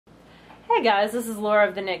Hey guys, this is Laura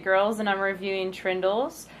of TheKnitGirlls and I'm reviewing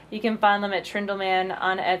Trindles. You can find them at Trindleman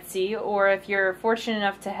on Etsy, or if you're fortunate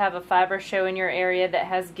enough to have a fiber show in your area that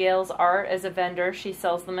has Gail's art as a vendor, she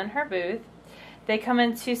sells them in her booth. They come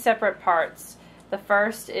in two separate parts. The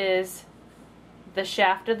first is the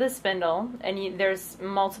shaft of the spindle, and there's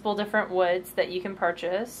multiple different woods that you can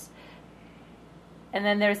purchase. And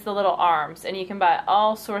then there's the little arms, and you can buy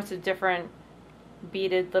all sorts of different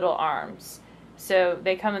beaded little arms. So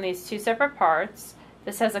they come in these two separate parts.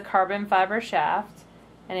 This has a carbon fiber shaft,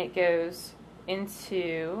 and it goes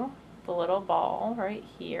into the little ball right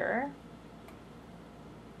here.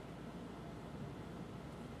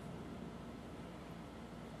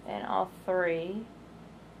 And all three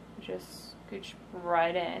just scooch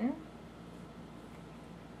right in.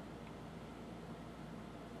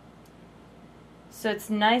 So it's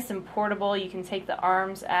nice and portable. You can take the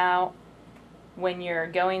arms out when you're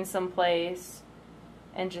going someplace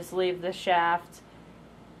and just leave the shaft,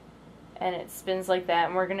 and it spins like that.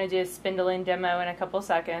 And we're going to do a spindling demo in a couple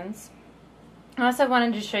seconds. I also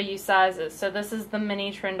wanted to show you sizes. So this is the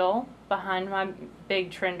mini Trindle behind my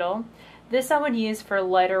big Trindle. This I would use for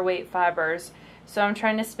lighter weight fibers. So I'm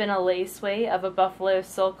trying to spin a lace weight of a buffalo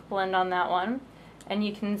silk blend on that one, and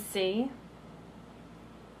you can see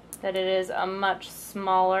that it is a much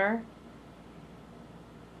smaller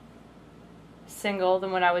single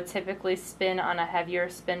than what I would typically spin on a heavier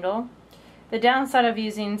spindle. The downside of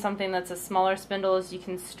using something that's a smaller spindle is you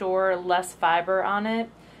can store less fiber on it,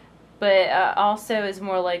 but also is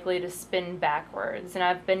more likely to spin backwards, and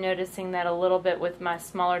I've been noticing that a little bit with my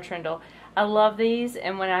smaller Trindle. I love these,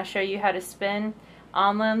 and when I show you how to spin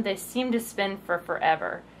on them, they seem to spin for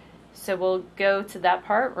forever. So we'll go to that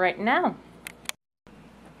part right now.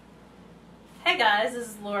 Hey guys, this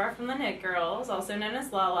is Laura from TheKnitGirlls, also known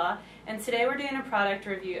as Lala, and today we're doing a product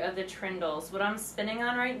review of the Trindles. What I'm spinning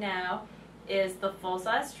on right now is the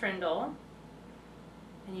full-size Trindle,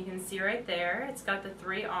 and you can see right there, it's got the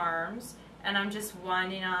three arms, and I'm just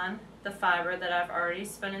winding on the fiber that I've already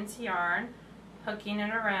spun into yarn, hooking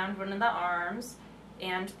it around one of the arms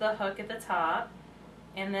and the hook at the top,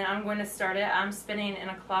 and then I'm going to start it. I'm spinning in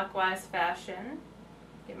a clockwise fashion.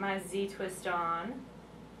 Get my Z-twist on.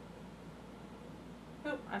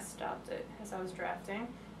 Oop, I stopped it as I was drafting.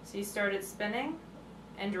 So you start it spinning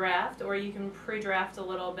and draft, or you can pre-draft a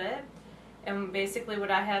little bit. And basically what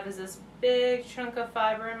I have is this big chunk of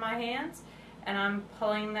fiber in my hands, and I'm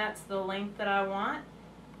pulling that to the length that I want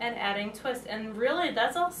and adding twist. And really,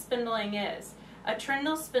 that's all spindling is. A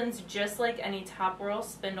Trindle spins just like any top whirl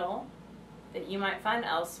spindle that you might find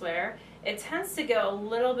elsewhere. It tends to go a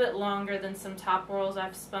little bit longer than some top whirls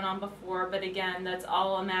I've spun on before, but again, that's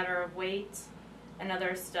all a matter of weight and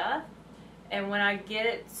other stuff. And when I get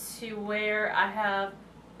it to where I have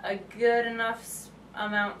a good enough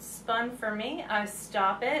amount spun for me, I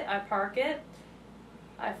stop it, I park it,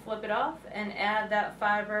 I flip it off, and add that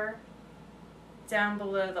fiber down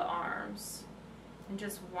below the arms. And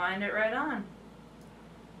just wind it right on.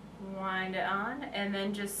 Wind it on, and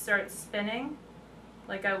then just start spinning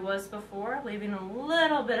like I was before, leaving a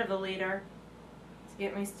little bit of a leader to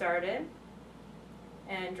get me started.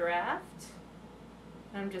 And draft.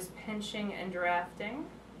 I'm just pinching and drafting.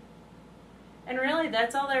 And really,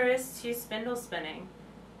 that's all there is to spindle spinning.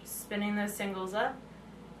 Just spinning those singles up.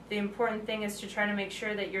 The important thing is to try to make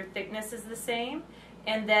sure that your thickness is the same,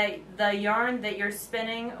 and that the yarn that you're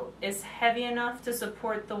spinning is heavy enough to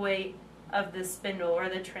support the weight of the spindle, or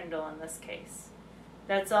the Trindle in this case.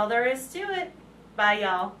 That's all there is to it. Bye,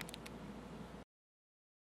 y'all.